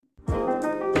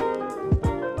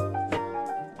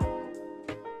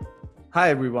Hi,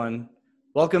 everyone.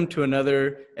 Welcome to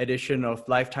another edition of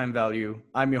Lifetime Value.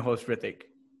 I'm your host, Ritik.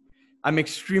 I'm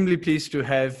extremely pleased to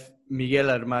have Miguel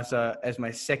Armaza as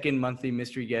my second monthly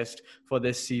mystery guest for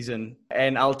this season.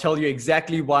 And I'll tell you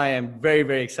exactly why I'm very,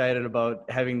 very excited about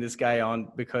having this guy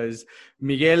on, because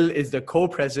Miguel is the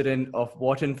co-president of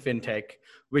Wharton FinTech,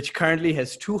 which currently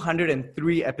has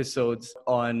 203 episodes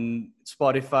on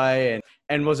Spotify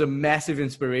and was a massive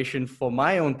inspiration for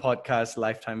my own podcast,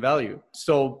 Lifetime Value.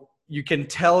 So you can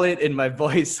tell it in my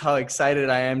voice how excited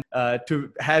I am to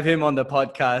have him on the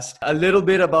podcast. A little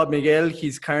bit about Miguel.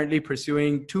 He's currently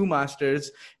pursuing 2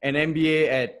 masters, an MBA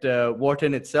at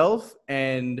Wharton itself,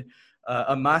 and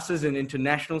a master's in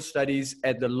international studies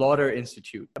at the Lauder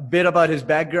Institute. A bit about his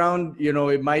background,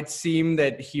 it might seem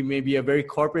that he may be a very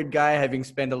corporate guy, having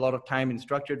spent a lot of time in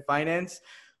structured finance.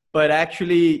 But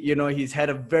actually, he's had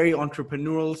a very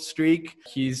entrepreneurial streak.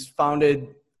 He's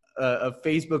founded a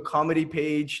Facebook comedy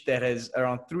page that has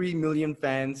around 3 million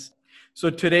fans. So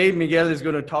today, Miguel is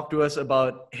going to talk to us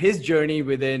about his journey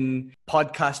within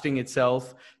podcasting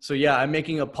itself. So yeah, I'm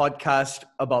making a podcast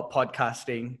about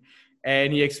podcasting,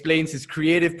 and he explains his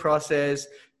creative process,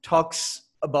 talks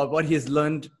about what he has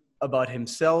learned about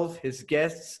himself, his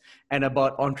guests, and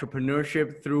about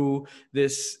entrepreneurship through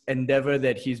this endeavor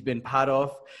that he's been part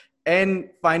of. And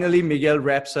finally, Miguel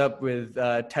wraps up with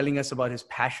telling us about his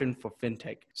passion for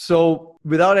fintech. So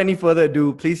without any further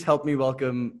ado, please help me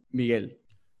welcome Miguel.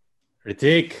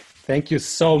 Ritik, thank you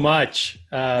so much.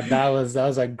 That was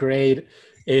a great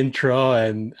intro,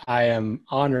 and I am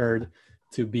honored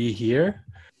to be here.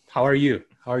 How are you?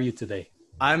 How are you today?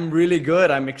 I'm really good.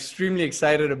 I'm extremely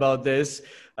excited about this.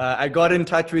 I got in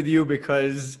touch with you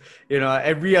because,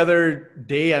 every other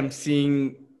day I'm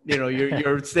seeing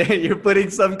you're saying you're putting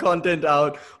some content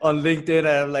out on LinkedIn, and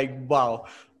I'm like, wow,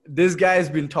 this guy has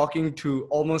been talking to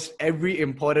almost every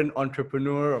important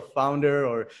entrepreneur or founder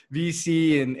or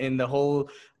VC in the whole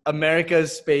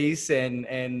America's space,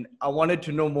 and I wanted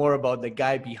to know more about the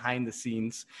guy behind the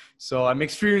scenes. So I'm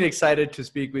extremely excited to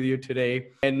speak with you today.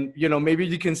 And maybe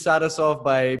you can start us off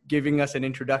by giving us an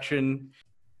introduction.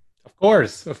 Of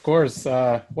course.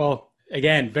 Well,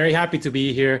 again, very happy to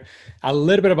be here. A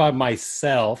little bit about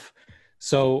myself.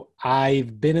 So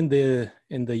I've been in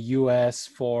the US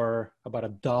for about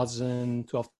 12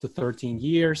 to 13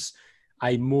 years.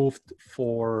 I moved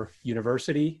for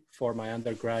university for my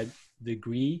undergrad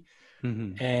degree.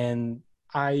 Mm-hmm. And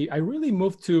I really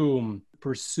moved to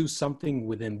pursue something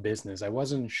within business. I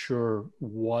wasn't sure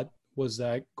what was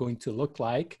that going to look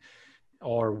like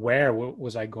or where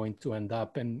was I going to end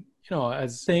up. And,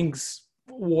 as things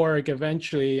work,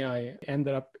 eventually I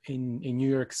ended up in New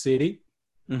York City,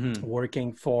 mm-hmm.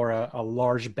 working for a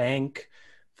large bank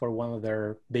for one of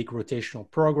their big rotational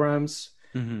programs.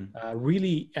 Mm-hmm.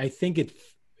 Really, I think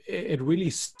it really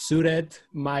suited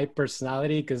my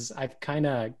personality because I've kind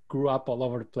of grew up all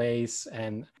over the place,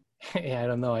 and I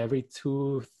don't know, every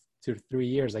 2 to 3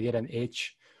 years I get an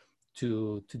itch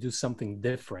to do something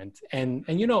different, and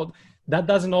that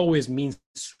doesn't always mean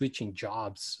switching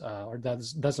jobs, or that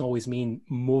doesn't always mean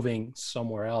moving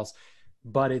somewhere else,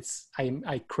 but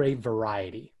I crave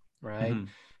variety, right? Mm-hmm.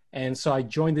 And so I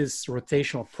joined this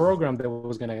rotational program that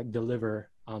was going to deliver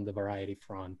on the variety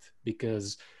front,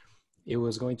 because it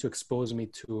was going to expose me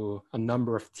to a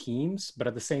number of teams, but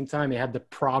at the same time, it had the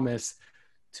promise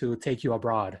to take you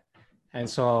abroad. And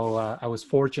so I was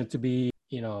fortunate to be,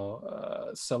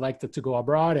 selected to go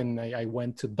abroad, and I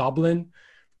went to Dublin,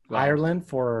 wow, Ireland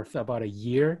for about a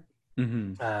year.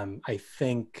 Mm-hmm. I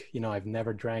think, I've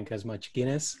never drank as much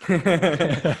Guinness,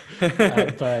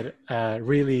 but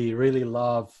really, really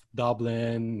love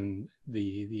Dublin and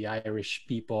the Irish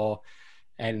people.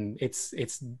 And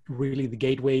it's really the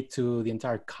gateway to the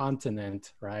entire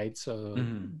continent, right? So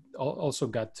mm-hmm. also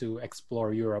got to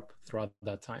explore Europe throughout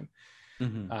that time.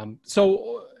 Mm-hmm.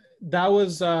 So that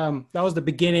was the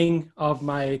beginning of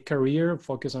my career,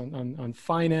 focus on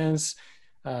finance,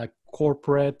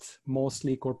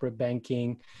 mostly corporate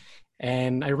banking.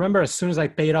 And I remember as soon as I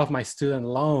paid off my student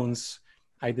loans,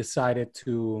 I decided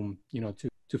to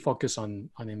focus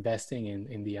on investing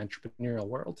in the entrepreneurial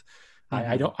world.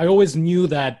 Mm-hmm. I always knew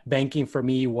that banking for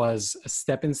me was a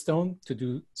stepping stone to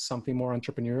do something more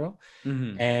entrepreneurial.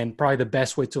 Mm-hmm. And probably the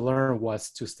best way to learn was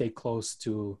to stay close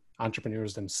to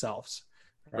entrepreneurs themselves.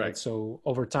 Right. So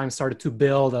over time, started to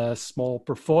build a small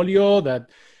portfolio that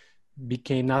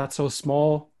became not so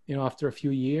small, after a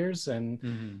few years. And,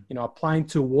 mm-hmm. Applying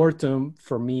to Wharton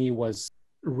for me was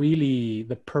really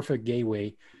the perfect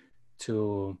gateway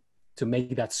to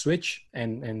make that switch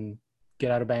and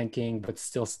get out of banking, but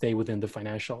still stay within the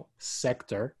financial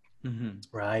sector, mm-hmm.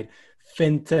 right?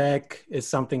 Fintech is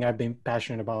something I've been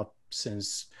passionate about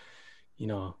since, you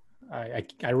know,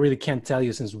 I really can't tell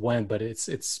you since when, but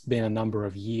it's been a number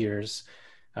of years.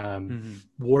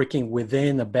 Working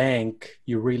within a bank,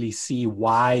 you really see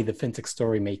why the fintech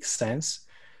story makes sense,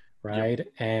 right? Yep.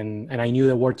 And I knew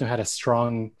that Wharton had a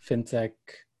strong fintech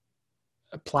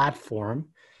platform,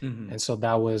 and so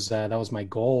that was my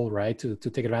goal, right? To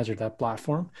take advantage of that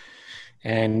platform,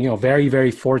 and very,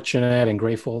 very fortunate and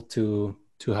grateful to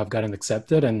have gotten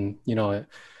accepted, and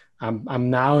I'm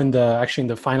now in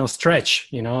the final stretch.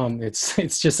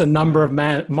 It's just a number of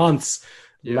months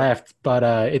left, but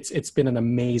it's been an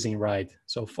amazing ride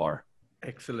so far.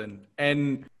 Excellent.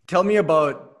 And tell me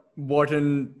about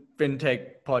Wharton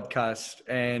FinTech podcast,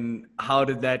 and how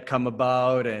did that come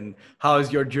about, and how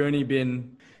has your journey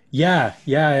been? Yeah.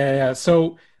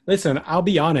 So listen, I'll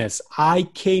be honest. I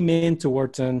came into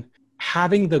Wharton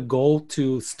having the goal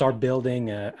to start building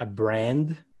a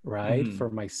brand, right, for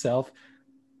myself.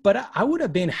 But I would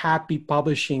have been happy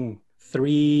publishing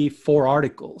 3-4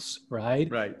 articles, right?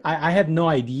 Right. I had no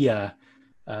idea,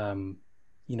 how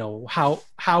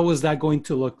was that going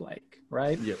to look like,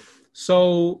 right? Yep.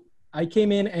 So I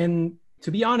came in, and to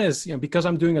be honest, because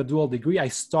I'm doing a dual degree, I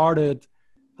started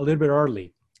a little bit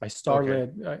early. I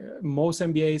started, most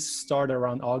MBAs start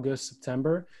around August,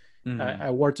 September.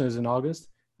 At Wharton is in August.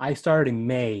 I started in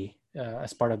May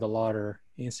as part of the Lauder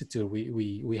Institute.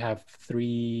 We have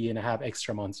 3.5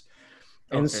 extra months.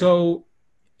 And so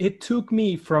it took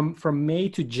me from May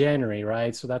to January,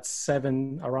 right? So that's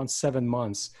around 7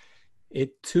 months.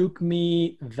 It took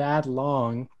me that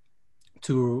long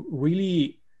to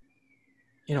really,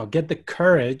 get the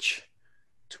courage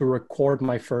to record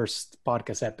my first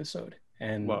podcast episode.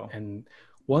 And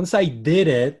once I did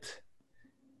it,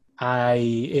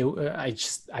 I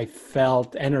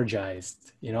felt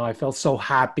energized. I felt so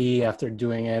happy after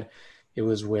doing it. It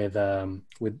was with a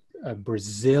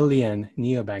Brazilian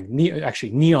Neon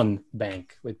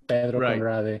Bank with Pedro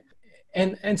Conrade.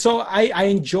 And so I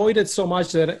enjoyed it so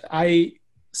much that I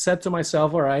said to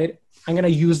myself, all right, I'm going to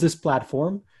use this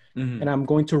platform and I'm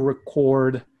going to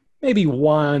record maybe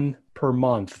one per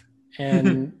month.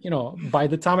 And, by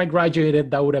the time I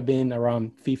graduated, that would have been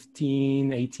around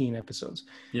 15, 18 episodes.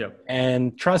 Yep.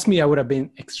 And trust me, I would have been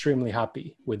extremely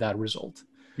happy with that result.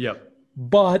 Yep.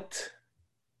 But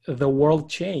the world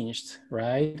changed,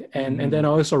 right? And then I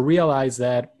also realized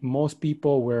that most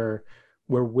people were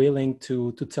willing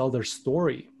to tell their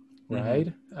story,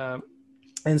 right?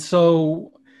 And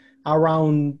so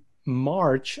around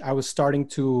March, I was starting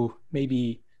to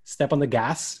maybe step on the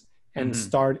gas and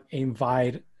start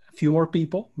invite a few more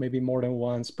people, maybe more than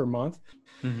once per month.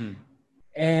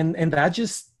 And that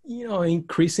just,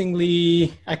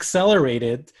 increasingly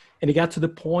accelerated. And it got to the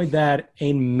point that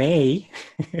in May,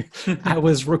 I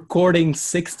was recording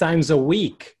 6 times a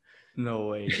week. No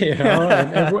way.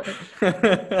 And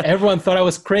everyone thought I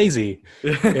was crazy.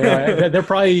 They're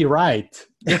probably right.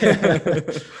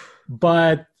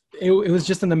 But it was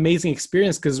just an amazing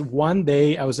experience, because one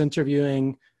day I was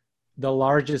interviewing the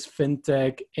largest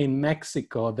fintech in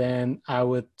Mexico. Then I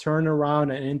would turn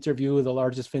around and interview the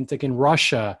largest fintech in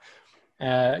Russia.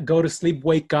 Go to sleep,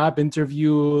 wake up,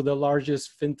 interview the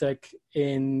largest fintech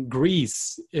in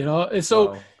Greece. And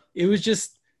so it was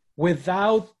just,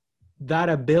 without that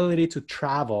ability to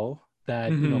travel,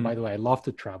 that by the way, I love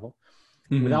to travel.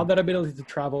 Without that ability to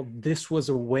travel, this was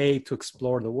a way to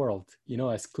explore the world.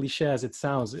 As cliche as it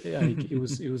sounds, it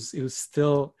was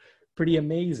still pretty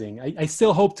amazing. I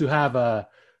still hope to have a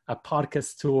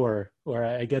podcast tour where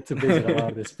I get to visit a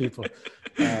lot of these people.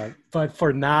 But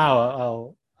for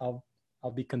now,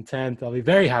 I'll be content. I'll be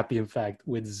very happy, in fact,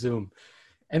 with Zoom.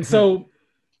 And so,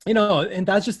 and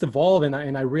that just evolved,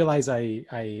 and I realized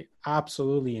I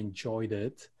absolutely enjoyed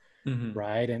it,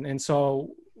 right? And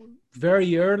so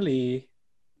very early,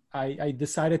 I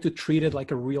decided to treat it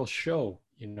like a real show,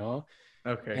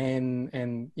 Okay.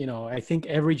 And I think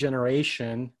every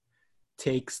generation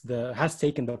has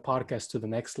taken the podcast to the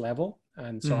next level,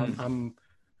 and so I'm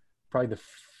probably the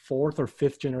 4th or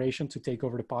 5th generation to take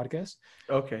over the podcast.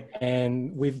 Okay.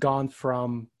 And we've gone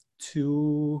from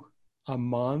 2 a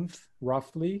month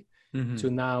roughly to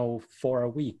now 4 a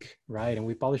week, right? And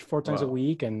we publish 4 times a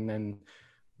week, and then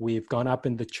we've gone up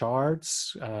in the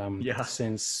charts.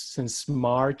 Since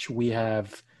March, we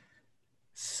have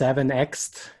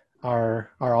 7x'd our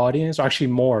audience, actually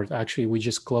more. Actually, we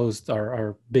just closed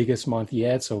our biggest month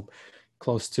yet, so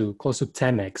close to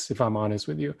 10x, if I'm honest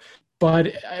with you.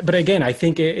 But again, I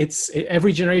think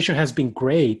every generation has been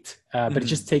great, but it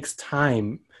just takes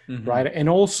time, right? And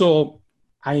also,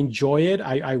 I enjoy it.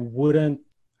 I wouldn't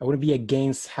be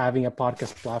against having a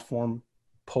podcast platform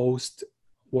post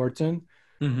Wharton,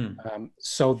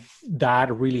 So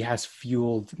that really has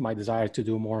fueled my desire to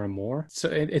do more and more. So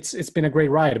it's been a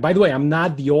great ride. By the way, I'm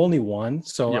not the only one.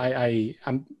 So Yep.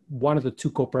 I'm one of the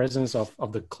two co-presidents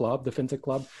of the club, the FinTech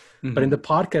Club. Mm-hmm. But in the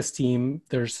podcast team,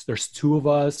 there's two of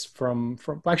us from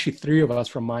actually three of us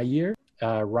from my year,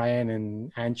 Ryan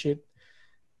and Anchit.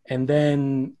 And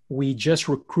then we just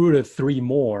recruited three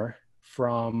more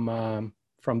from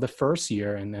the first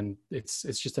year, and then it's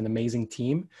just an amazing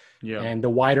team. Yeah. And the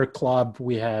wider club,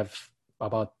 we have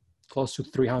about close to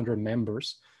 300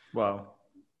 members. Wow.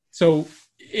 So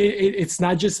it's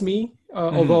not just me,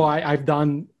 although I've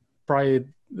done probably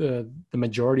the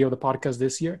majority of the podcast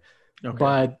this year. Okay.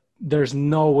 But there's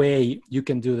no way you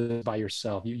can do this by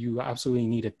yourself. You absolutely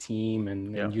need a team,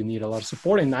 and you need a lot of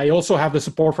support. And I also have the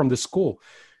support from the school,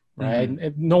 right?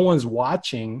 No one's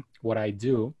watching what I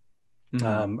do.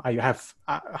 I have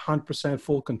 100%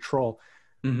 full control,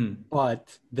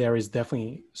 but there is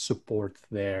definitely support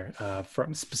there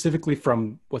specifically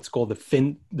from what's called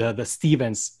the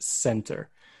Stevens Center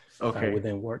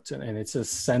within Wharton, and it's a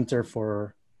center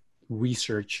for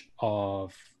research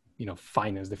of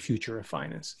finance, the future of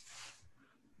finance.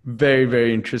 Very,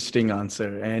 very interesting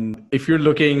answer. And if you're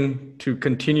looking to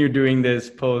continue doing this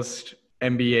post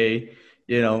MBA,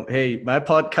 hey, my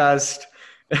podcast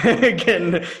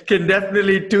can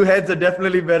definitely, two heads are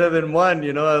definitely better than one.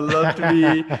 I'd love to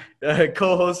be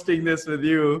co-hosting this with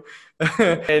you.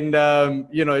 And,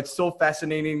 it's so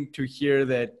fascinating to hear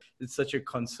that it's such a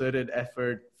concerted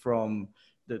effort from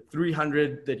the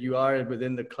 300 that you are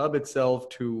within the club itself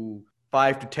to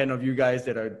 5 to 10 of you guys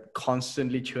that are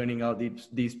constantly churning out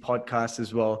these podcasts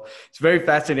as well. It's very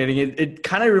fascinating. It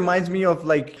kind of reminds me of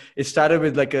it started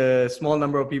with a small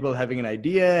number of people having an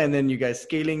idea and then you guys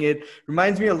scaling it.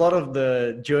 Reminds me a lot of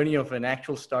the journey of an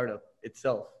actual startup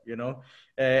itself,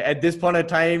 At this point in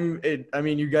time,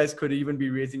 you guys could even be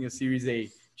raising a Series A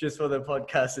just for the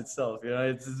podcast itself.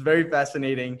 It's very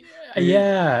fascinating.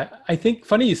 Yeah, I think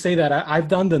funny you say that. I've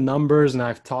done the numbers and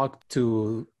I've talked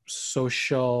to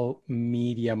social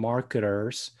media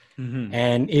marketers,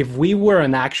 and if we were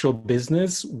an actual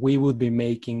business, we would be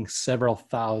making several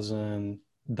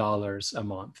 $1,000s a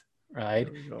month, right?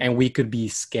 And we could be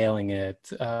scaling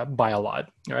it by a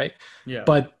lot, right? Yeah.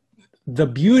 But the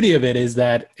beauty of it is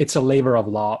that it's a labor of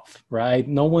love, right?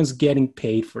 No one's getting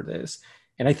paid for this,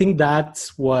 and I think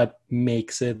that's what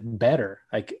makes it better.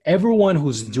 Everyone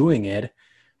who's doing it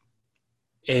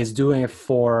is doing it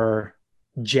for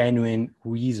genuine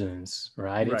reasons,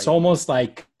 right? It's almost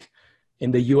like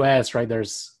in the US, right?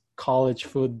 There's college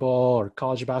football or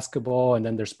college basketball, and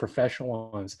then there's professional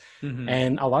ones.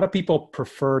 And a lot of people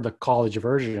prefer the college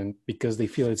version because they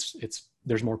feel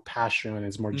there's more passion and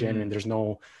it's more genuine. There's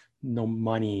no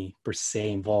money per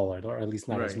se involved, or at least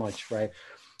not as much, right?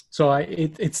 So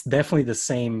it's definitely the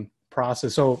same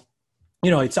process. So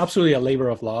it's absolutely a labor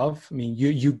of love.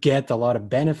 You get a lot of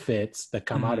benefits that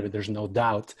come out of it. There's no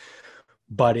doubt.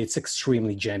 But it's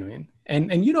extremely genuine.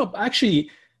 And actually,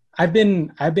 I've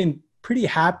been pretty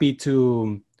happy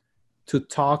to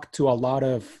talk to a lot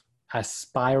of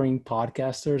aspiring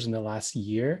podcasters in the last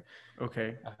year.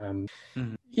 Okay.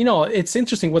 It's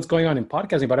interesting what's going on in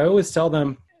podcasting, but I always tell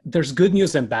them there's good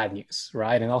news and bad news,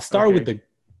 right? And I'll start with the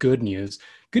good news.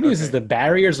 Good news is the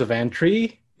barriers of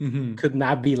entry could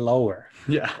not be lower.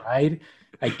 Yeah. Right?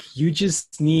 You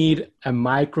just need a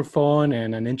microphone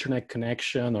and an internet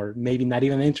connection, or maybe not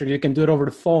even internet. You can do it over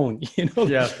the phone.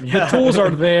 The tools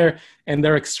are there and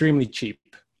they're extremely cheap.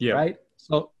 Yeah. Right.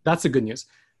 So that's the good news.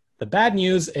 The bad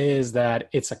news is that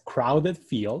it's a crowded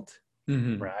field,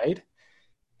 right?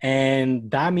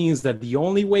 And that means that the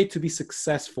only way to be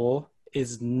successful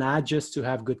is not just to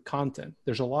have good content.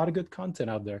 There's a lot of good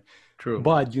content out there. True.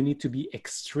 But you need to be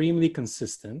extremely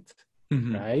consistent.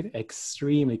 Right?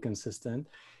 Extremely consistent.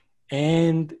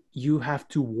 And you have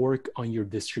to work on your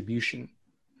distribution,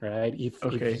 right?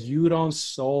 If you don't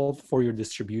solve for your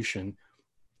distribution,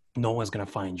 no one's going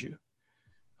to find you.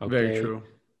 Okay? Very true.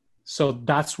 So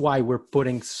that's why we're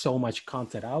putting so much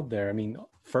content out there.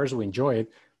 First we enjoy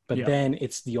it, but then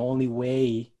it's the only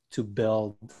way to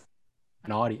build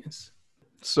an audience.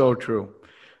 So true.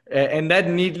 And that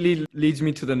neatly leads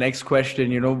me to the next question.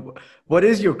 What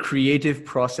is your creative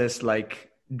process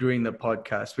like during the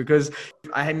podcast? Because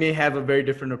I may have a very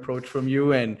different approach from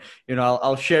you, and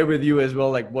I'll share with you as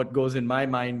well what goes in my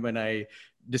mind when I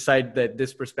decide that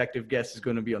this prospective guest is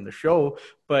going to be on the show.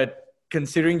 But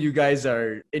considering you guys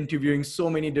are interviewing so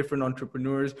many different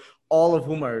entrepreneurs, all of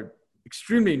whom are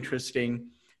extremely interesting,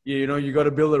 you got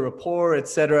to build a rapport,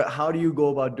 etc. How do you go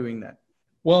about doing that?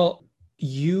 Well,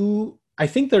 I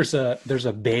think there's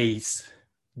a base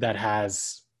that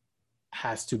has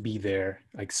to be there,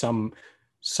 some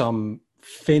some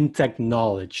fintech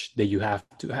knowledge that you have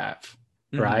to have,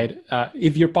 Mm-hmm. right?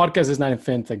 If your podcast is not in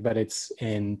fintech, but it's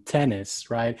in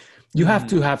tennis, right? You have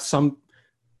to have some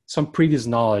previous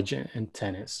knowledge in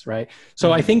tennis, right?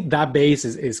 So I think that base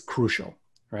is crucial,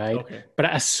 right? Okay.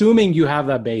 But assuming you have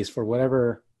that base for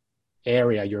whatever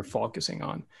area you're focusing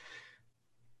on,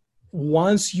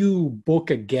 once you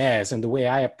book a guest, and the way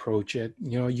I approach it,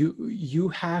 you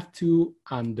have to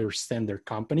understand their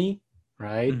company,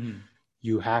 right?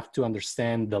 You have to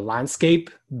understand the landscape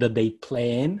that they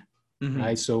play in,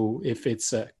 right? So if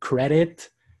it's a credit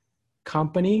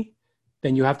company,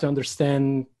 then you have to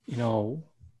understand,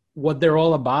 what they're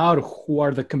all about, who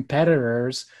are the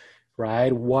competitors,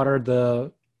 right? What are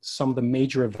some of the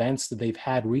major events that they've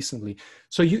had recently.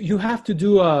 So you have to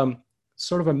do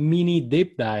sort of a mini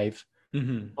deep dive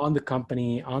on the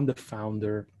company, on the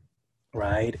founder,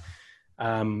 right?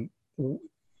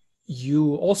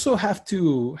 You also have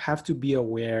to be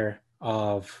aware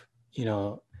of,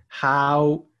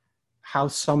 how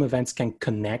some events can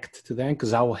connect to them,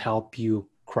 because that will help you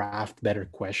craft better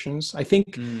questions. I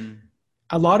think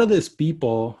a lot of these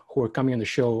people who are coming on the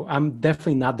show, I'm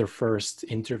definitely not their first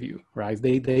interview, right?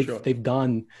 They've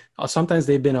done, sometimes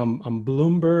they've been on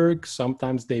Bloomberg,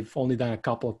 sometimes they've only done a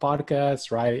couple of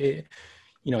podcasts, right?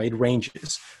 It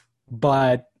ranges,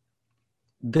 but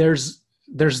there's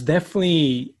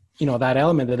definitely, that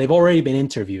element that they've already been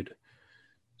interviewed.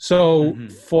 So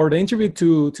for the interview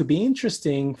to be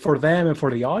interesting for them and for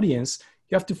the audience,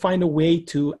 you have to find a way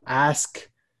to ask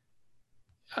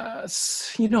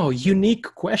unique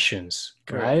questions,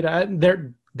 right?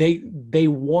 They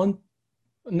want,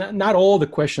 not all the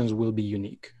questions will be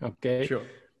unique, okay? Sure.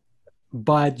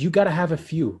 But you got to have a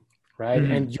few, right?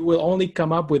 And you will only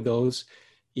come up with those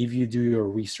if you do your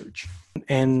research.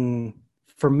 And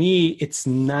for me, it's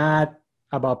not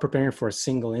about preparing for a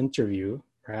single interview,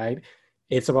 right?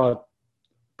 It's about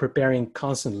preparing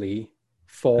constantly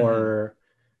for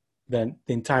the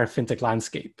entire fintech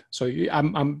landscape. So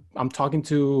I'm talking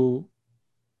to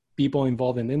people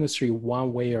involved in the industry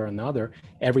one way or another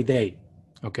every day,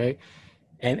 okay?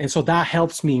 And so that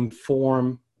helps me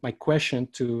inform my question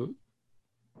to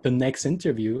the next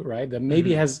interview, right? That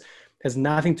maybe has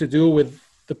nothing to do with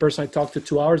the person I talked to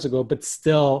 2 hours ago, but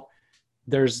still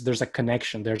there's a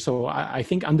connection there. So I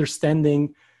think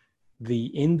understanding the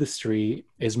industry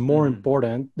is more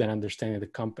important than understanding the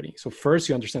company. So first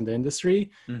you understand the industry,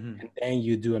 and then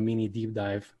you do a mini deep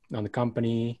dive on the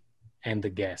company and the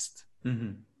guest.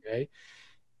 Okay.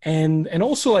 And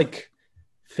also, like,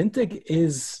 fintech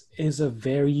is a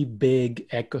very big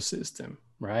ecosystem,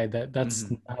 right?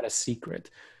 That's not a secret.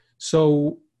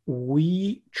 So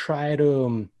we try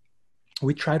to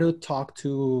talk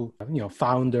to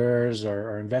founders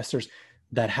or investors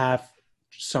that have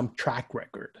some track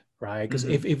record, right? Because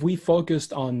if we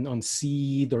focused on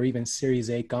seed or even Series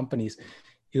A companies,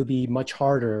 it'll be much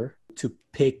harder to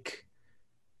pick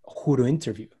who to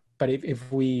interview. But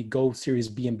if we go Series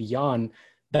B and beyond,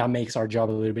 that makes our job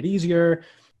a little bit easier.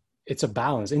 It's a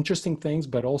balance, interesting things,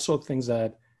 but also things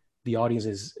that the audience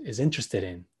is interested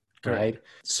in, right?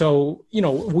 So,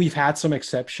 we've had some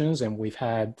exceptions, and we've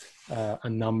had a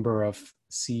number of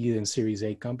seed and Series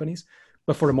A companies,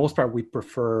 but for the most part, we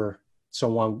prefer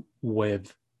someone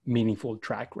with meaningful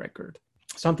track record.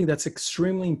 Something that's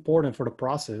extremely important for the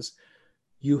process,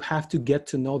 you have to get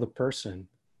to know the person.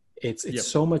 It's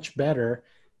so much better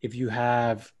if you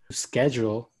have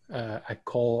schedule a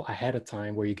call ahead of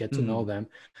time where you get to know them,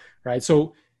 right?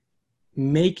 So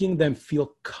making them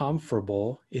feel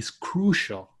comfortable is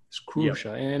crucial. It's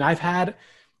crucial. And I've had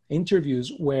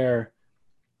interviews where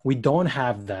we don't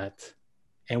have that,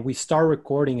 and we start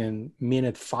recording in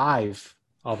minute 5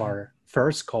 of our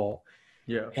first call.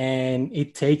 And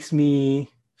it takes me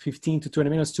 15 to 20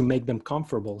 minutes to make them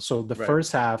comfortable. So the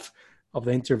first half of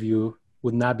the interview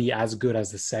would not be as good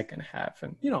as the second half.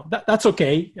 And, that's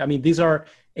okay. I mean, these are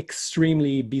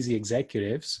extremely busy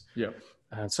executives.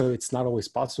 So it's not always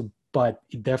possible, but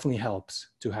it definitely helps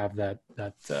to have that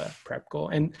prep call.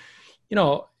 And,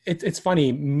 it's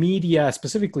funny, media,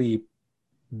 specifically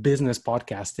business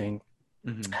podcasting,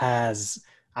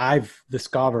 I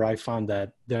found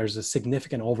that there's a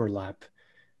significant overlap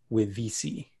with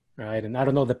VC, right? And I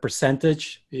don't know the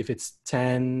percentage, if it's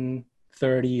 10,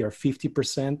 30 or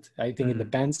 50%, I think it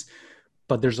depends,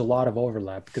 but there's a lot of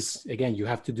overlap because, again, you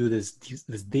have to do this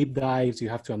deep dives, you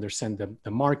have to understand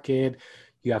the market,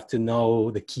 you have to know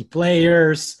the key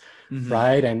players,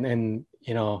 right? And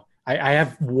I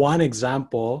have one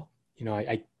example,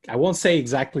 I won't say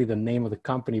exactly the name of the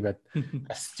company, but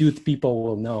astute people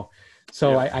will know.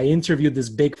 So I interviewed this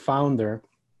big founder,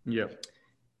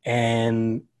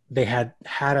 and they had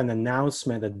had an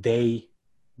announcement a day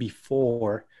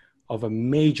before of a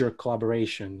major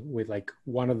collaboration with like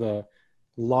one of the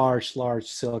large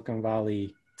Silicon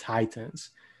Valley titans.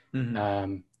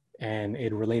 And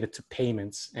it related to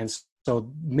payments. And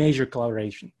so major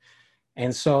collaboration.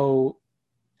 And so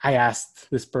I asked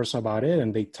this person about it,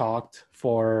 and they talked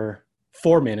for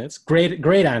 4 minutes.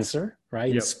 Great answer, right?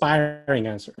 Yep. Inspiring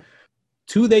answer.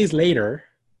 2 days later,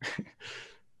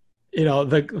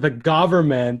 the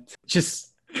government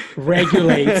just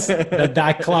regulates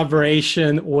that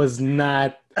collaboration was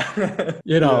not,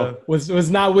 was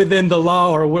not within the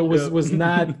law, or was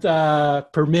not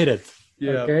permitted.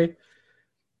 Yeah. Okay.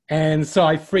 And so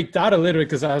I freaked out a little bit,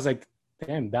 because I was like,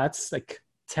 damn, that's like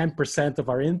 10% of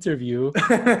our interview.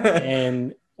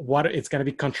 And it's going to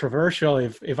be controversial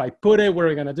if I put it, what are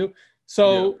we going to do?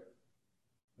 So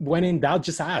when in doubt,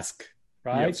 just ask,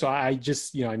 right? Yep. So I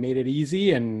just, I made it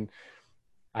easy, and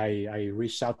I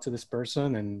reached out to this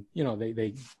person, and,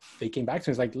 they came back to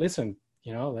me. It's like, listen,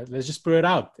 let's just put it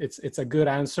out. It's a good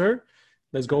answer.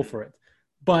 Let's go for it.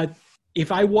 But if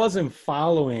I wasn't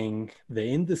following the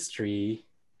industry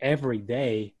every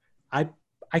day,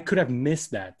 I could have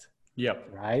missed that. Yep.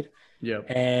 Right. Yep.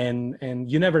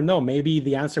 And you never know. Maybe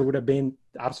the answer would have been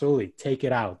absolutely take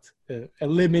it out,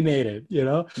 eliminate it.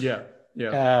 Yeah.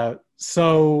 Yeah.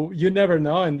 So you never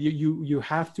know, and you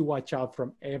have to watch out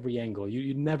from every angle.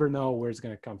 You never know where it's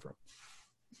going to come from.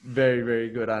 Very, very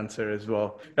good answer as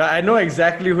well. I know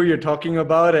exactly who you're talking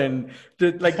about. And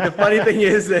the funny thing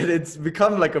is that it's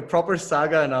become like a proper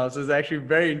saga now. So it's actually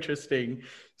very interesting.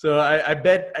 So I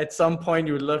bet at some point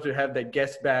you would love to have that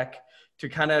guest back to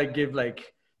kind of give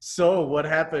so what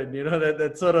happened,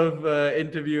 that sort of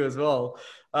interview as well.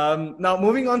 Now,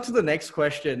 moving on to the next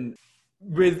question.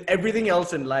 With everything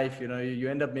else in life, you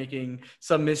end up making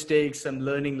some mistakes, some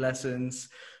learning lessons.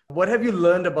 What have you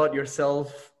learned about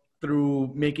yourself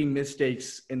through making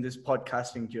mistakes in this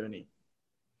podcasting journey?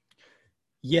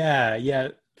 Yeah.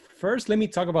 First, let me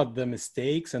talk about the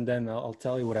mistakes, and then I'll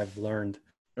tell you what I've learned.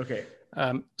 Okay.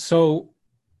 So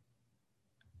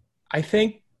I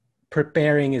think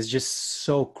preparing is just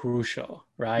so crucial,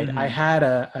 right? I had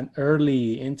an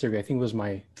early interview. I think it was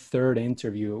my third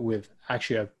interview with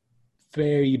actually a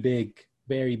very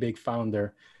big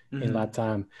founder in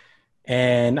LATAM.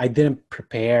 And I didn't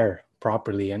prepare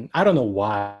properly. And I don't know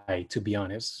why, to be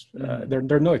honest. There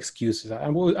are no excuses. I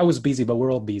was busy, but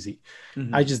we're all busy.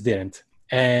 I just didn't.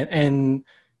 And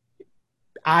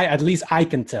at least I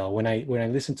can tell when I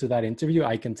listen to that interview,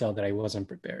 I can tell that I wasn't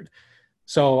prepared.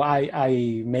 So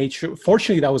I made sure,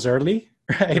 fortunately that was early,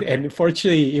 right? Okay. And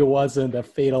fortunately it wasn't a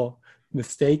fatal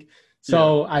mistake.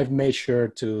 So I've made sure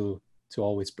to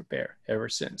always prepare ever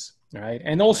since, right?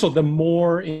 And also the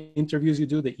more interviews you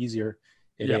do, the easier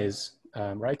it is,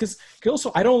 right? Because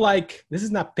also I don't like, this is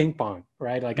not ping pong,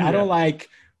 right? Like I don't like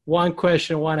one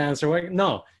question, one answer.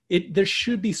 No, there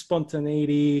should be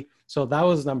spontaneity. So that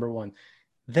was number one.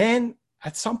 Then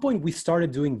at some point we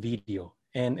started doing video,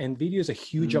 and video is a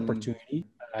huge opportunity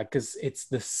because it's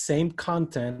the same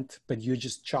content, but you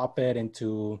just chop it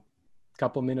into a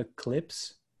couple minute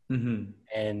clips.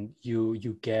 And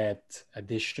you get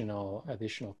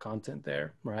additional content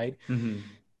there, right?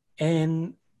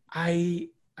 And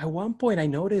at one point I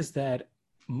noticed that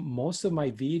most of my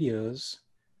videos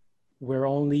were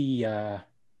only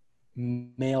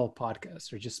male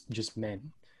podcasts, or just men.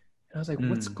 And I was like,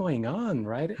 what's going on,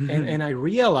 right? And I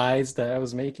realized that I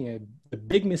was making a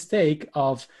big mistake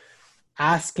of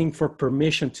asking for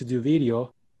permission to do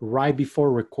video right before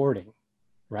recording,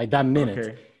 right? That minute.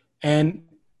 Okay. And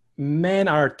men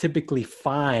are typically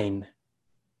fine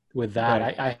with that.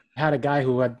 Right. I had a guy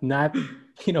who had not,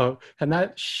 had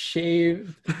not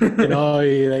shaved, he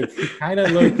kind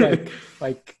of looked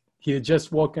like he had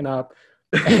just woken up.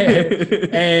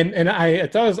 and I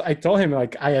told him,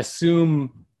 like, I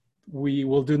assume we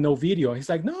will do no video. He's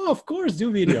like, no, of course,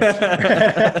 do video.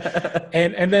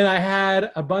 and then I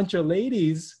had a bunch of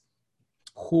ladies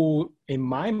who, in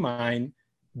my mind,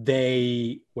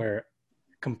 they were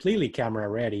completely camera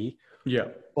ready. Yeah.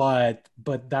 But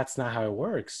that's not how it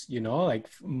works. Like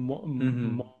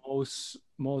most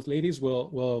ladies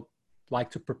will like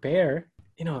to prepare.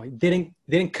 It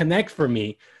didn't connect for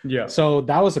me. Yeah. So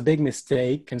that was a big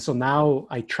mistake. And so now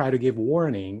I try to give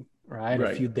warning, right?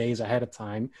 A few days ahead of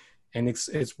time, and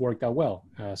it's worked out well.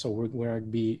 So we're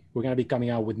gonna be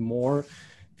coming out with more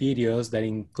videos that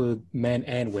include men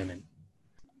and women.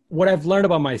 What I've learned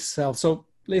about myself. So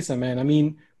listen, man, I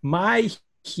mean, my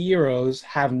heroes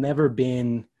have never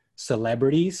been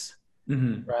celebrities,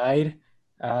 right?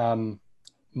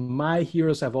 My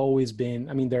heroes have always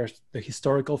been, they're the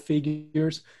historical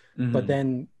figures, but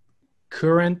then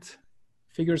current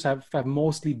figures have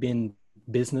mostly been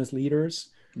business leaders,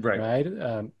 Right. right?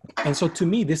 And so to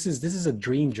me, this is a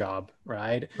dream job,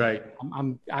 right? Right.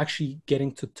 I'm actually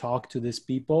getting to talk to these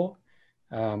people,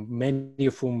 many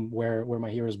of whom were my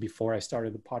heroes before I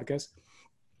started the podcast,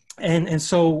 and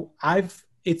so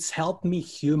it's helped me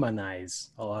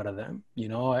humanize a lot of them.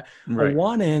 On Right.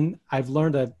 one end, I've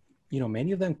learned that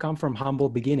many of them come from humble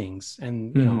beginnings,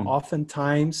 and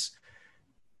oftentimes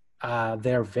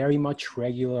they're very much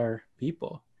regular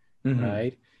people,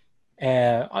 right?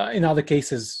 In other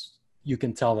cases, you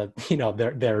can tell that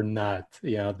they're not.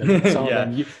 Some of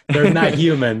them they're not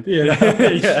human. Yeah.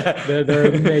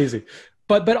 They're amazing,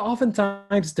 but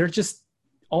oftentimes they're just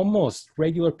almost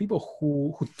regular people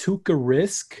who took a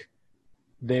risk.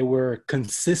 They were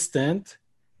consistent,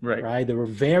 right? They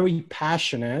were very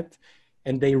passionate,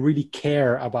 and they really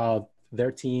care about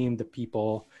their team, the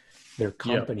people, their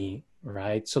company,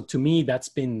 right? So to me, that's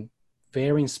been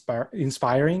very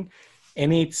inspiring,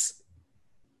 and it's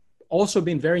also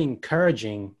been very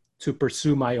encouraging to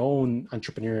pursue my own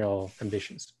entrepreneurial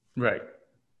ambitions. Right.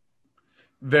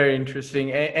 Very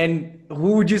interesting. And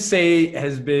who would you say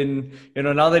has been,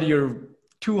 now that you're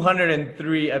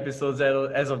 203 episodes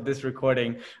as of this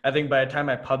recording, I think by the time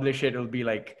I publish it, it'll be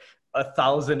like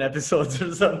 1,000 episodes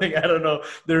or something. I don't know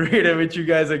the rate at which you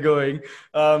guys are going.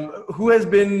 Who has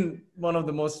been one of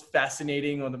the most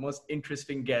fascinating or the most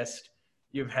interesting guests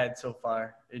you've had so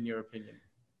far, in your opinion?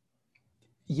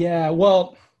 Yeah,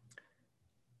 well,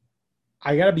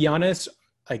 I gotta be honest,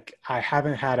 like I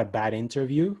haven't had a bad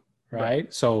interview,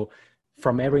 right? So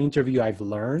from every interview I've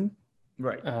learned,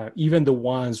 even the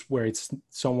ones where it's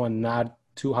someone not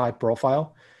too high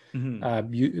profile,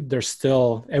 there's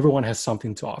still, everyone has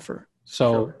something to offer.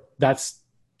 So that's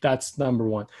number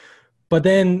one. But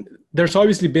then there's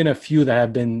obviously been a few that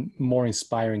have been more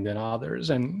inspiring than others.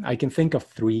 And I can think of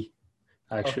three,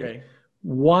 actually. Okay.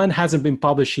 One hasn't been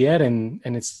published yet, and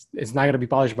it's not going to be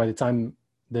published by the time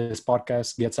this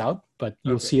podcast gets out, but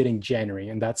you'll see it in January.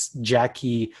 And that's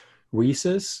Jackie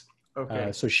Reeses.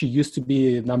 Okay. So she used to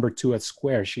be number 2 at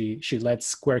Square. She led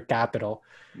Square Capital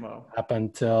up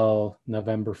until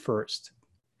November 1st.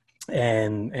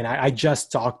 And I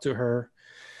just talked to her,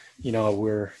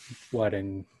 we're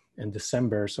in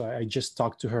December. So I just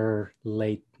talked to her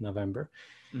late November.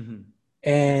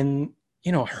 And,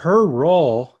 her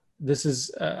role, this is,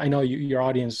 I know your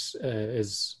audience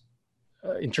is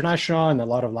international and a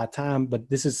lot of LATAM, but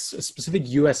this is a specific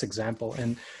US example.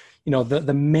 And,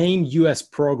 the main US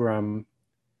program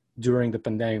during the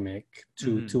pandemic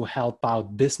to help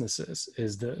out businesses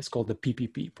is called the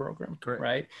PPP program,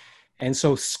 right? And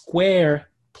so Square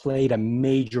played a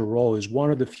major role. Is one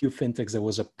of the few fintechs that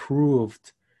was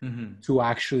approved to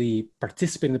actually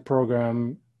participate in the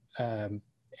program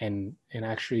and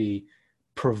actually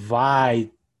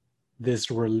provide this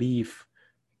relief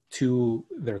to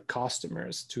their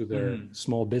customers, to their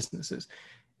small businesses.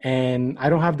 And I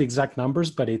don't have the exact numbers,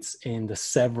 but it's in the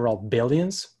several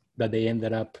billions that they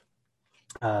ended up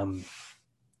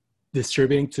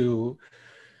distributing to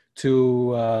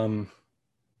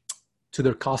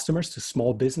their customers, to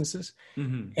small businesses.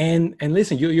 And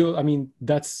listen, you I mean,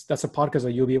 that's a podcast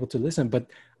that you'll be able to listen, but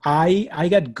I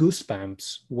got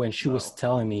goosebumps when she was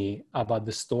telling me about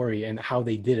the story and how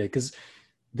they did it, because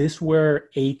these were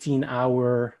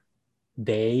 18-hour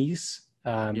days.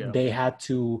 They had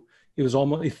to,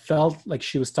 it felt like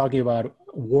she was talking about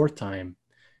wartime,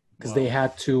 because they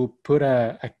had to put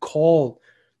a call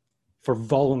for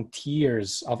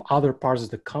volunteers of other parts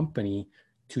of the company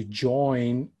to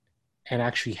join and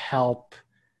actually help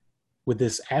with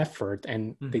this effort.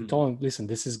 And they told him, listen,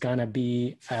 this is gonna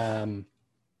be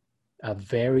a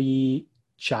very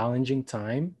challenging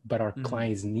time, but our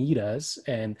clients need us.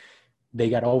 And they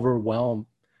got overwhelmed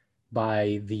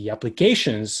by the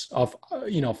applications of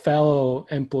fellow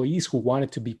employees who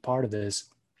wanted to be part of this.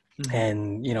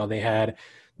 And they had,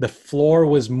 the floor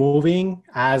was moving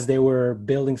as they were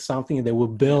building something, and they will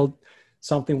build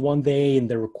something one day and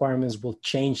the requirements will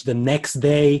change the next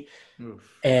day.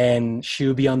 And she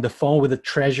would be on the phone with the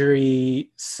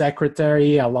Treasury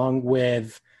Secretary along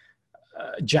with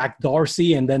Jack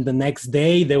Dorsey, and then the next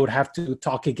day they would have to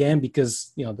talk again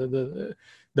because the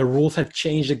rules have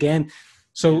changed again.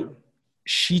 So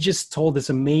she just told this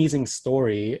amazing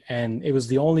story, and it was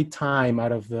the only time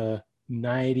out of the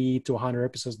 90 to 100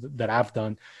 episodes that I've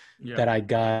done that I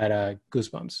got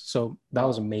goosebumps. So that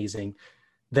was amazing.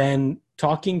 Then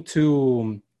talking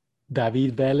to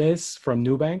David Velez from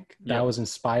Nubank, that was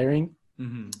inspiring.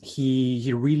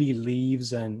 He really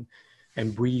lives and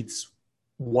breathes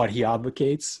what he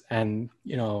advocates. And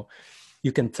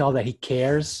you can tell that he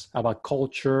cares about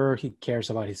culture, he cares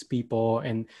about his people,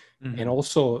 and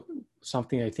also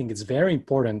something I think is very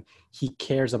important, he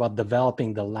cares about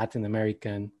developing the Latin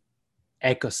American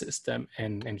ecosystem,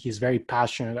 and he's very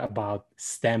passionate about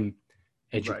STEM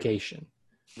education.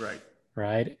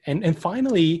 Right. And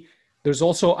finally, there's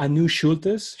also Anu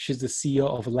Schultes. She's the CEO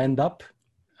of LendUp,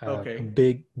 a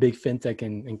big fintech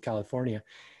in California.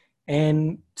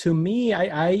 And to me,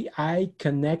 I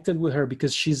connected with her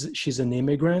because she's an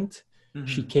immigrant.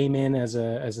 She came in as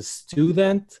a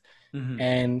student,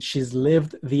 and she's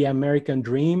lived the American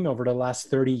dream over the last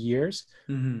 30 years.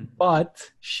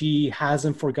 But she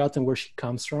hasn't forgotten where she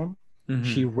comes from.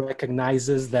 She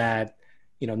recognizes that,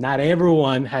 you know, not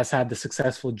everyone has had the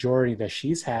successful journey that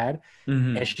she's had,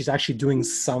 and she's actually doing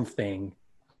something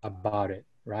about it,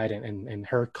 right? And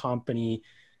her company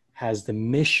has the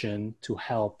mission to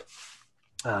help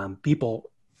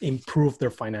people improve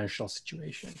their financial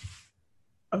situation.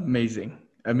 Amazing.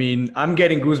 I mean, I'm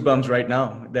getting goosebumps right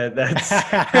now. That's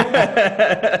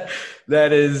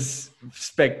that is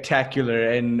spectacular,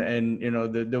 and you know,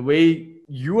 the way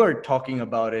you are talking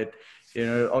about it, you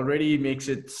know, already makes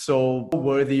it so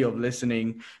worthy of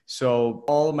listening. So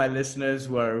all my listeners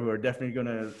who are definitely going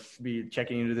to be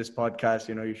checking into this podcast,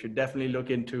 you know, you should definitely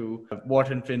look into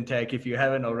Wharton FinTech if you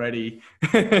haven't already.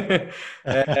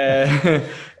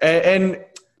 And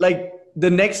like the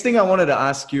next thing I wanted to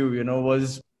ask you, you know,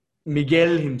 was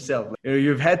Miguel himself. You know,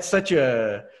 you've had such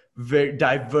a very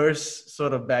diverse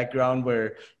sort of background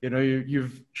where, you know,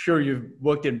 you've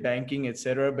worked in banking,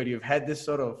 etc., but you've had this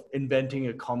sort of inventing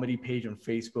a comedy page on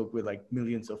Facebook with like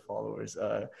millions of followers,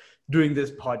 doing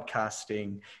this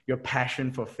podcasting, your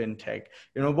passion for fintech.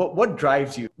 You know, what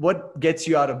drives you? What gets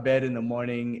you out of bed in the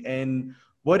morning? And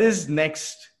what is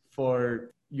next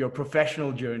for your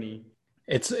professional journey?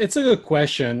 It's a good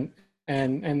question,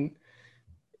 and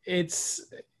it's,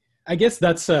 I guess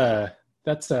that's a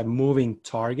moving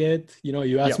target. You know,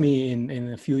 you ask me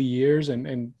in a few years,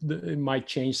 and it might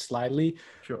change slightly.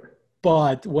 Sure.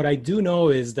 But what I do know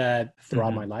is that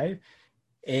throughout my life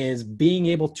is being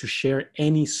able to share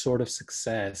any sort of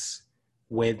success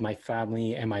with my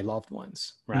family and my loved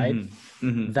ones, right?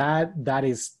 That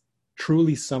is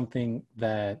truly something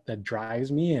that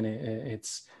drives me, and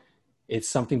it's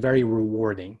something very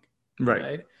rewarding.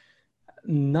 Right?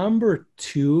 Number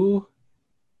two,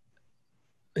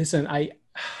 listen, I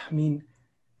mean,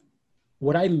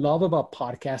 what I love about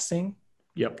podcasting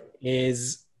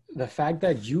is the fact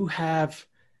that you have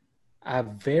a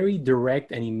very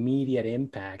direct and immediate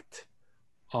impact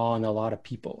on a lot of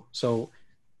people. So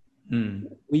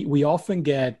we often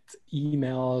get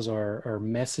emails or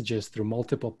messages through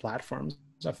multiple platforms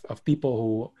of people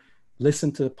who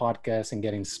listen to the podcast and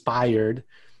get inspired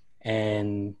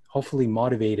and hopefully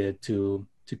motivated to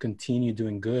continue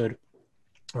doing good.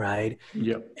 Right.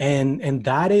 And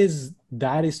that is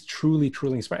truly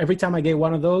inspiring. Every time I get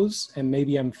one of those and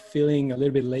maybe I'm feeling a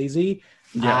little bit lazy,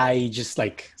 I just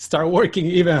like start working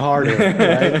even harder.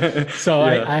 Right? So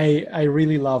I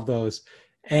really love those.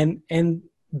 And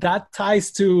that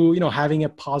ties to, you know, having a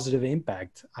positive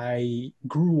impact. I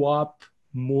grew up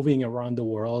moving around the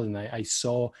world, and I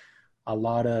saw a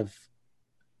lot of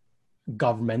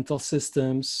governmental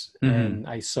systems, and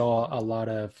I saw a lot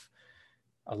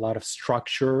of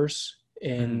structures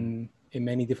in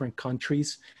many different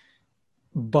countries.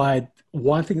 But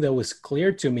one thing that was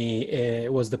clear to me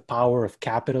was the power of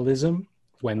capitalism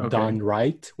when done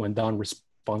right, when done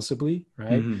responsibly,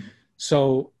 right?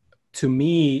 So to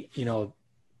me, you know,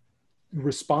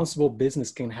 responsible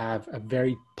business can have a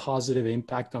very positive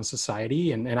impact on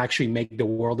society and actually make the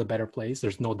world a better place.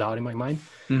 There's no doubt in my mind.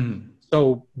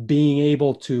 So being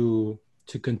able to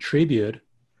contribute,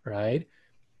 right,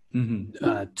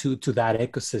 to that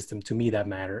ecosystem, to me, that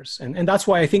matters. And that's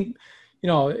why I think, you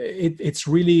know, it's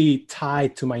really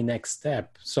tied to my next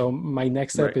step. So my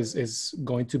next step is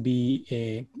going to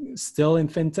be still in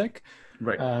fintech.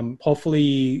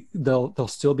 Hopefully there'll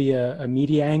still be a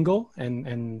media angle,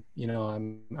 and you know,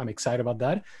 I'm excited about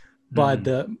that. But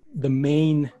the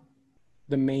main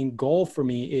goal for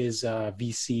me is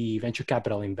VC, venture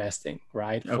capital investing,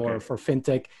 right? For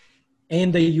fintech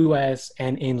in the US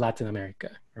and in Latin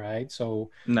America, right? So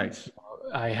nice.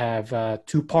 I have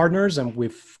two partners, and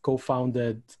we've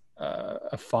co-founded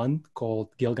a fund called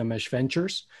Gilgamesh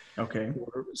Ventures.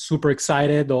 We're super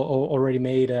excited. Already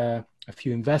made a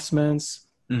few investments,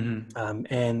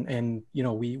 and you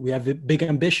know, we have big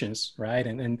ambitions, right?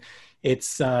 And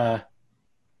it's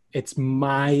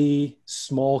my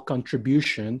small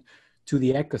contribution to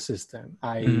the ecosystem.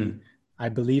 I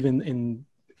believe in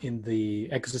the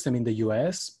ecosystem in the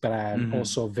US, but I'm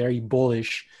also very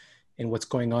bullish and what's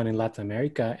going on in Latin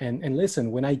America. And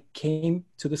listen, when I came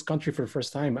to this country for the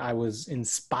first time, I was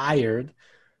inspired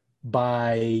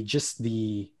by just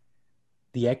the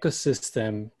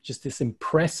ecosystem, just this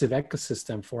impressive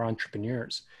ecosystem for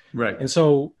entrepreneurs. Right. And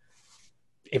so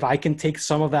if I can take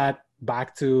some of that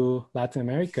back to Latin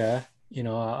America,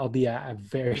 I'll be a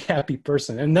very happy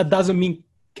person. And that doesn't mean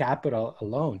capital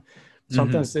alone.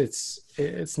 Sometimes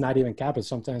it's not even capital.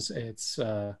 Sometimes it's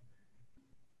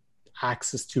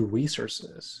access to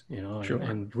resources, Sure.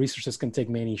 and resources can take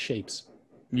many shapes.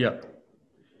 Yeah.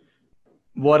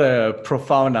 What a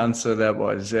profound answer that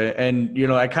was. And,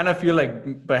 I kind of feel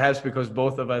like perhaps because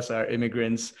both of us are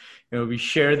immigrants, we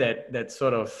share that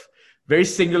sort of very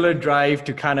singular drive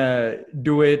to kind of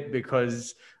do it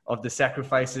because of the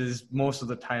sacrifices most of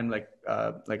the time, like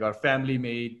our family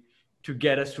made to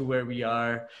get us to where we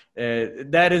are.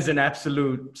 That is an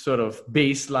absolute sort of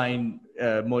baseline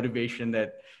motivation that,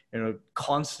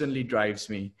 constantly drives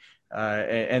me.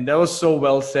 And that was so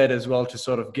well said as well, to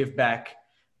sort of give back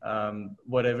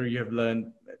whatever you have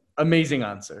learned. Amazing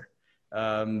answer.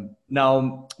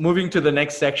 Now, moving to the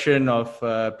next section of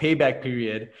payback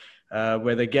period,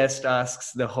 where the guest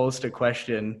asks the host a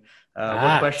question.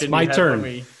 What question it's my turn. For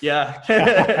me? Yeah.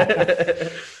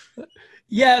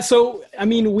 Yeah. So, I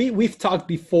mean, we've talked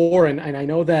before, and I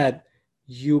know that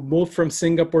you moved from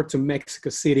Singapore to Mexico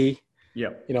City.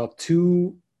 Yeah.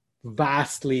 Two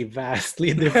vastly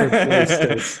different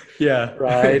places. Yeah.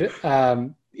 Right.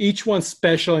 Each one's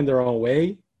special in their own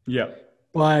way. Yeah.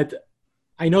 But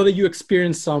I know that you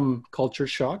experienced some culture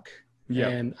shock. Yeah.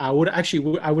 And I would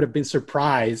have been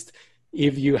surprised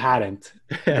if you hadn't.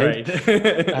 Right.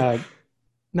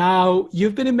 Now,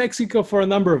 you've been in Mexico for a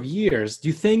number of years. Do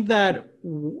you think that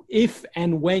if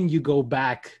and when you go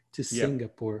back to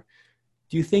Singapore,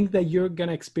 do you think that you're going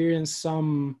to experience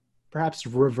some perhaps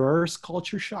reverse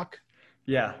culture shock?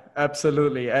 Yeah,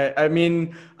 absolutely. I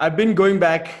mean, I've been going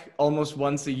back almost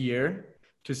once a year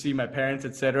to see my parents,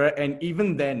 etc. And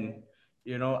even then,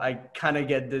 I kind of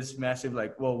get this massive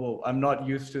like, whoa, I'm not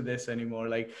used to this anymore.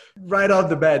 Like right off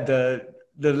the bat,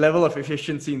 the level of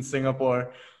efficiency in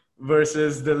Singapore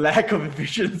versus the lack of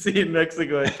efficiency in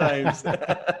Mexico at times.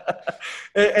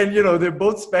 and they're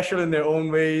both special in their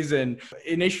own ways. And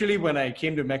initially when I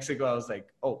came to Mexico, I was like,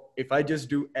 oh, if I just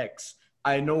do X,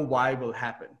 I know Y will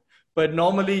happen. But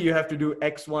normally you have to do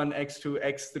X1, X2,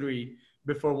 X3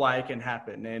 before Y can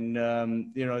happen. And,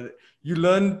 you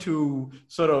learn to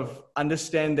sort of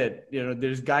understand that,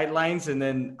 there's guidelines and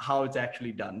then how it's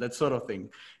actually done, that sort of thing.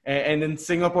 And in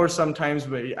Singapore, sometimes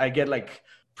where I get like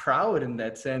proud in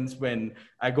that sense when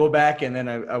I go back and then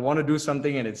I want to do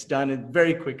something and it's done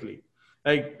very quickly.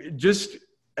 Like just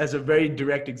as a very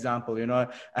direct example,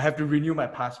 I have to renew my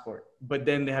passport, but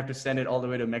then they have to send it all the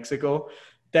way to Mexico.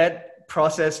 That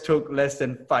process took less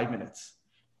than 5 minutes.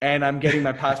 And I'm getting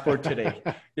my passport today,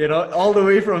 all the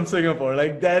way from Singapore.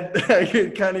 Like that,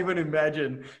 I can't even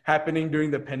imagine happening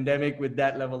during the pandemic with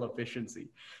that level of efficiency.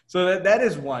 So that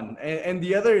is one. And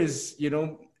the other is,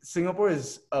 Singapore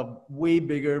is a way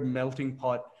bigger melting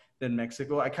pot than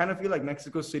Mexico. I kind of feel like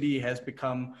Mexico City has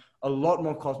become a lot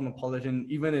more cosmopolitan,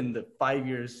 even in the 5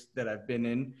 years that I've been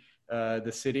in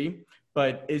the city.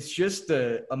 But it's just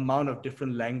the amount of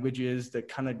different languages, the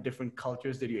kind of different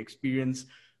cultures that you experience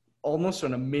almost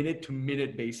on a minute to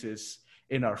minute basis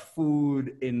in our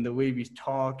food, in the way we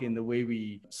talk, in the way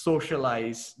we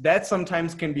socialize. That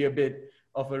sometimes can be a bit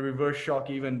of a reverse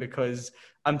shock, even because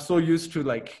I'm so used to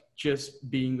like just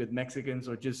being with Mexicans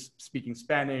or just speaking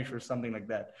Spanish or something like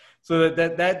that. So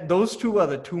that those two are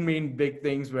the two main big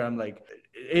things where I'm like,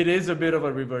 it is a bit of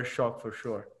a reverse shock for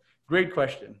sure. Great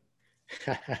question.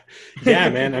 Yeah,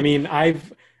 man. I mean,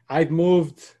 I've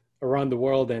moved around the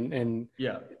world and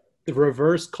yeah. The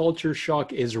reverse culture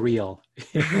shock is real.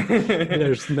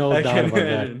 There's no doubt about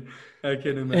that. I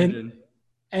can imagine.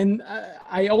 And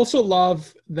I also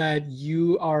love that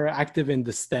you are active in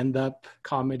the stand-up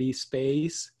comedy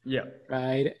space. Yeah.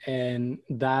 Right. And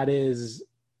that is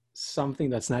something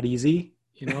that's not easy.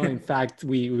 In fact,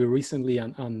 we recently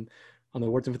on the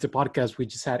Words of Future podcast, we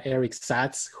just had Eric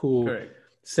Satz, who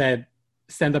said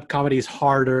stand-up comedy is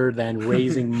harder than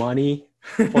raising money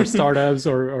for startups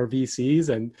or VCs.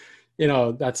 And,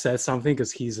 that says something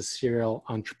because he's a serial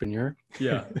entrepreneur.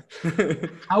 Yeah.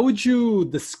 How would you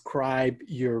describe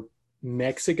your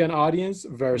Mexican audience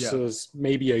versus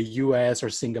maybe a US or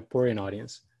Singaporean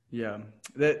audience? Yeah,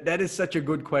 that is such a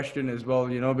good question as well,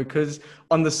 because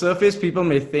on the surface, people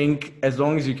may think as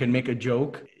long as you can make a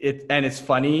joke and it's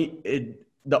funny,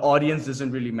 the audience doesn't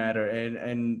really matter.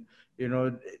 And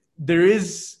there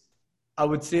is, I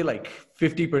would say like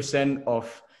 50%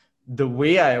 of the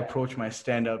way I approach my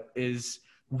stand-up is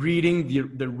reading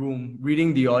the room,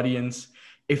 reading the audience.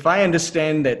 If I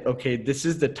understand that, okay, this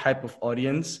is the type of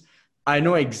audience, I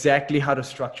know exactly how to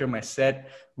structure my set,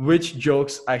 which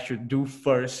jokes I should do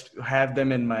first, have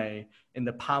them in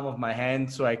the palm of my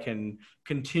hand so I can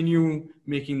continue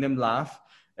making them laugh.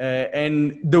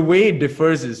 And the way it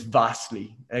differs is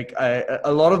vastly. Like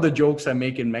a lot of the jokes I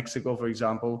make in Mexico, for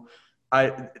example,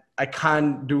 I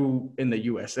can't do in the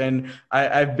US. And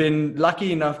I've been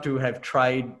lucky enough to have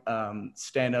tried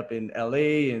stand up in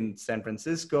LA, in San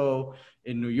Francisco,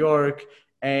 in New York.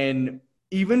 And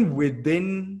even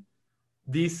within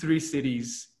these three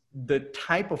cities, the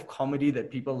type of comedy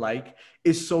that people like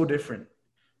is so different.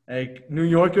 Like New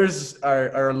Yorkers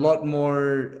are a lot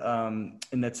more,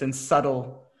 in that sense,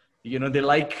 subtle. You know, they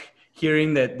like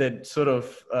hearing that sort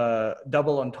of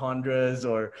double entendres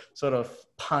or sort of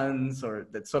puns or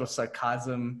that sort of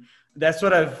sarcasm. That's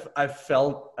what I've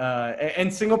felt.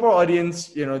 And Singapore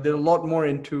audience, you know, they're a lot more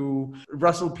into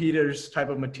Russell Peters type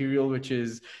of material, which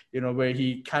is, you know, where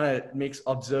he kind of makes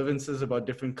observances about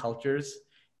different cultures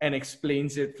and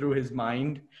explains it through his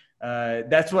mind.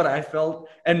 That's what I felt.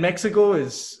 And Mexico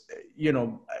is, you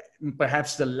know,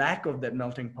 perhaps the lack of that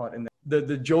melting pot. And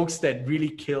the jokes that really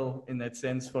kill in that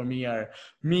sense for me are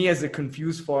me as a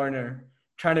confused foreigner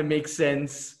trying to make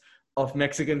sense of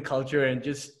Mexican culture and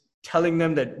just telling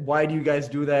them that, why do you guys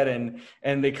do that?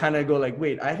 And they kind of go like,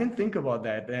 wait, I didn't think about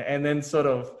that. And then sort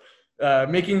of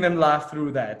making them laugh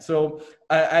through that. So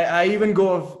I even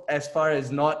go as far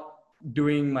as not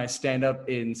doing my stand-up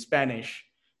in Spanish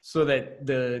so that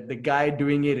the guy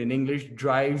doing it in English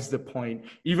drives the point,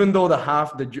 even though the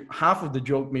half of the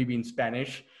joke may be in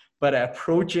Spanish, but I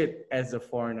approach it as a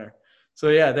foreigner. So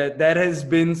yeah, that has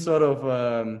been sort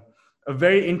of a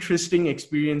very interesting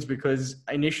experience, because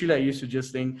initially I used to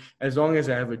just think, as long as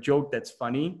I have a joke that's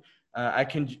funny,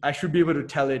 I should be able to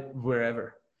tell it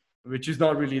wherever, which is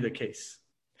not really the case.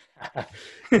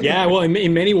 Yeah, well,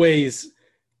 in many ways,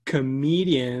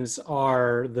 comedians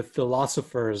are the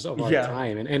philosophers of our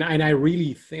time, and I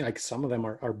really think like some of them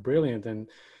are brilliant, and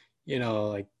you know,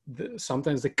 like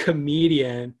sometimes the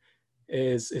comedian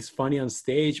is funny on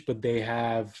stage, but they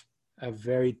have a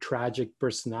very tragic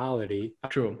personality.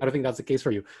 True. I don't think that's the case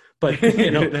for you, but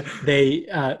you know, they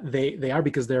are,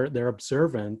 because they're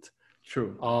observant.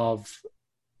 True. Of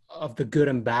the good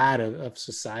and bad of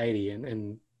society,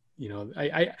 and you know,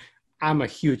 I'm a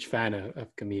huge fan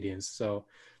of comedians. So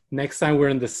next time we're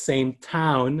in the same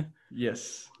town,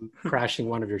 yes, crashing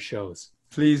one of your shows.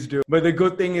 Please do. But the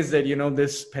good thing is that, you know,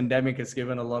 this pandemic has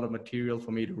given a lot of material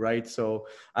for me to write. So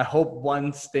I hope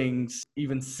once things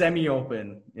even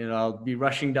semi-open, you know, I'll be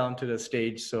rushing down to the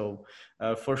stage. So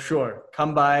for sure,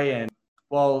 come by. And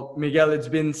well, Miguel, it's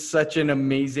been such an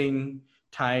amazing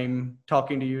time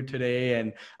talking to you today,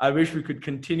 and I wish we could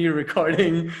continue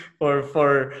recording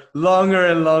for longer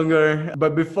and longer.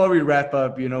 But before we wrap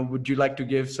up, you know, would you like to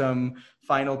give some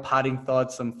final parting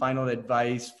thoughts, some final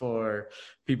advice for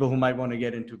people who might want to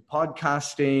get into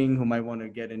podcasting, who might want to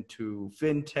get into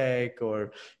fintech,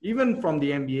 or even from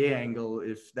the MBA angle,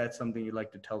 if that's something you'd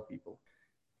like to tell people?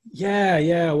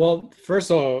 Yeah. Well,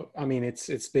 first of all, I mean,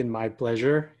 it's been my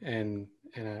pleasure, and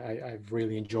I've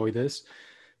really enjoyed this.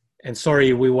 And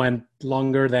sorry, we went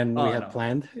longer than we had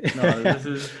planned. No, this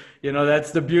is, you know, that's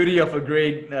the beauty of a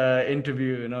great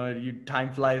interview. You know,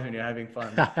 time flies when you're having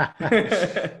fun.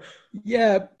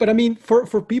 Yeah, but I mean,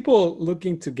 for people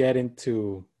looking to get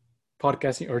into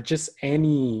podcasting or just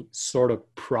any sort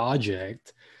of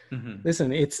project,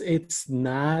 listen, it's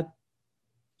not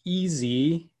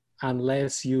easy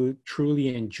unless you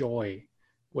truly enjoy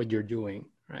what you're doing.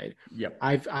 Right. Yep.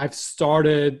 I've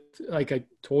started, like I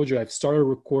told you, I've started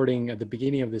recording at the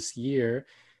beginning of this year,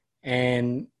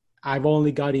 and I've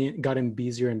only gotten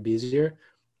busier and busier.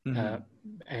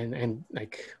 And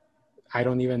like, I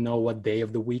don't even know what day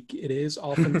of the week it is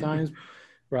oftentimes.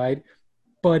 Right.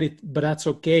 But that's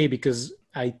okay, because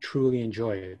I truly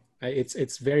enjoy it.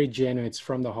 It's very genuine. It's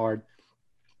from the heart.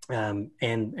 And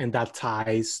that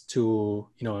ties to,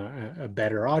 you know, a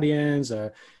better audience,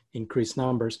 increased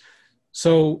numbers.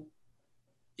 So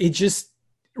it just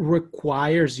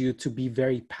requires you to be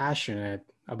very passionate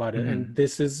about it. And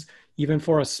this is even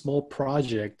for a small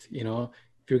project, you know,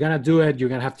 if you're going to do it, you're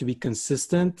going to have to be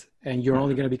consistent, and you're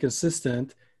only going to be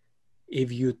consistent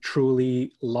if you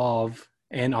truly love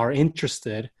and are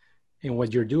interested in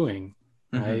what you're doing.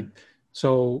 Right.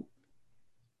 So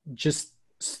just,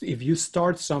 if you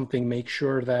start something, make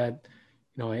sure that,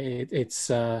 you know, it's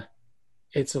a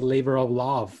labor of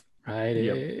love. Right.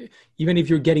 Yep. Even if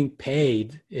you're getting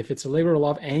paid, if it's a labor of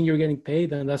love and you're getting paid,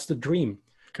 then that's the dream.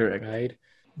 Correct. Right.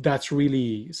 That's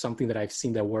really something that I've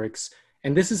seen that works.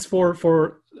 And this is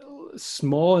for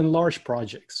small and large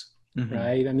projects,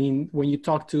 right? I mean, when you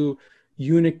talk to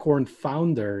unicorn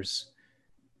founders,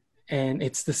 and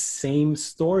it's the same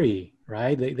story,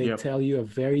 right? They tell you a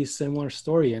very similar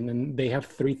story, and then they have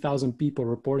 3,000 people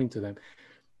reporting to them.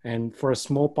 And for a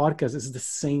small podcast, it's the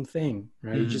same thing,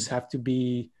 right? You just have to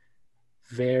be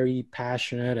very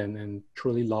passionate and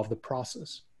truly love the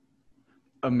process.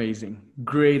 Amazing.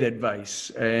 Great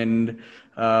advice. And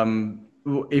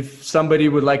if somebody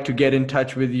would like to get in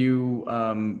touch with you,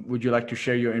 would you like to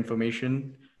share your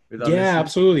information with our listeners?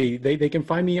 Absolutely. They can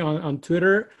find me on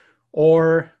Twitter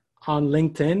or on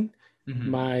LinkedIn.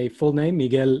 My full name,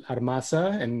 Miguel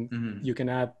Armaza, and you can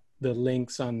add the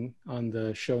links on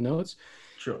the show notes.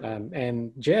 Sure.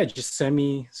 And yeah, just send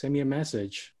me a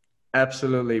message.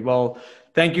 Absolutely. Well,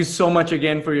 thank you so much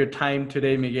again for your time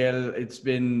today, Miguel. It's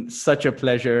been such a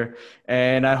pleasure.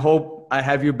 And I hope I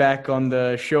have you back on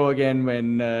the show again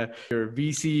when you're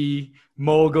VC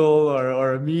mogul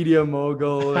or a media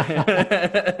mogul.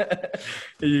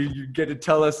 you get to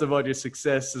tell us about your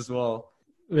success as well.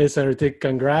 Listen, Ritik,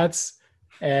 congrats.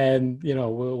 And,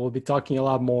 we'll be talking a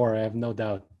lot more, I have no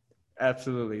doubt.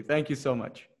 Absolutely. Thank you so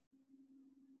much.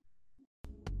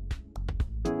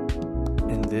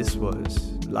 And this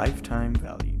was Lifetime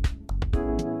Value.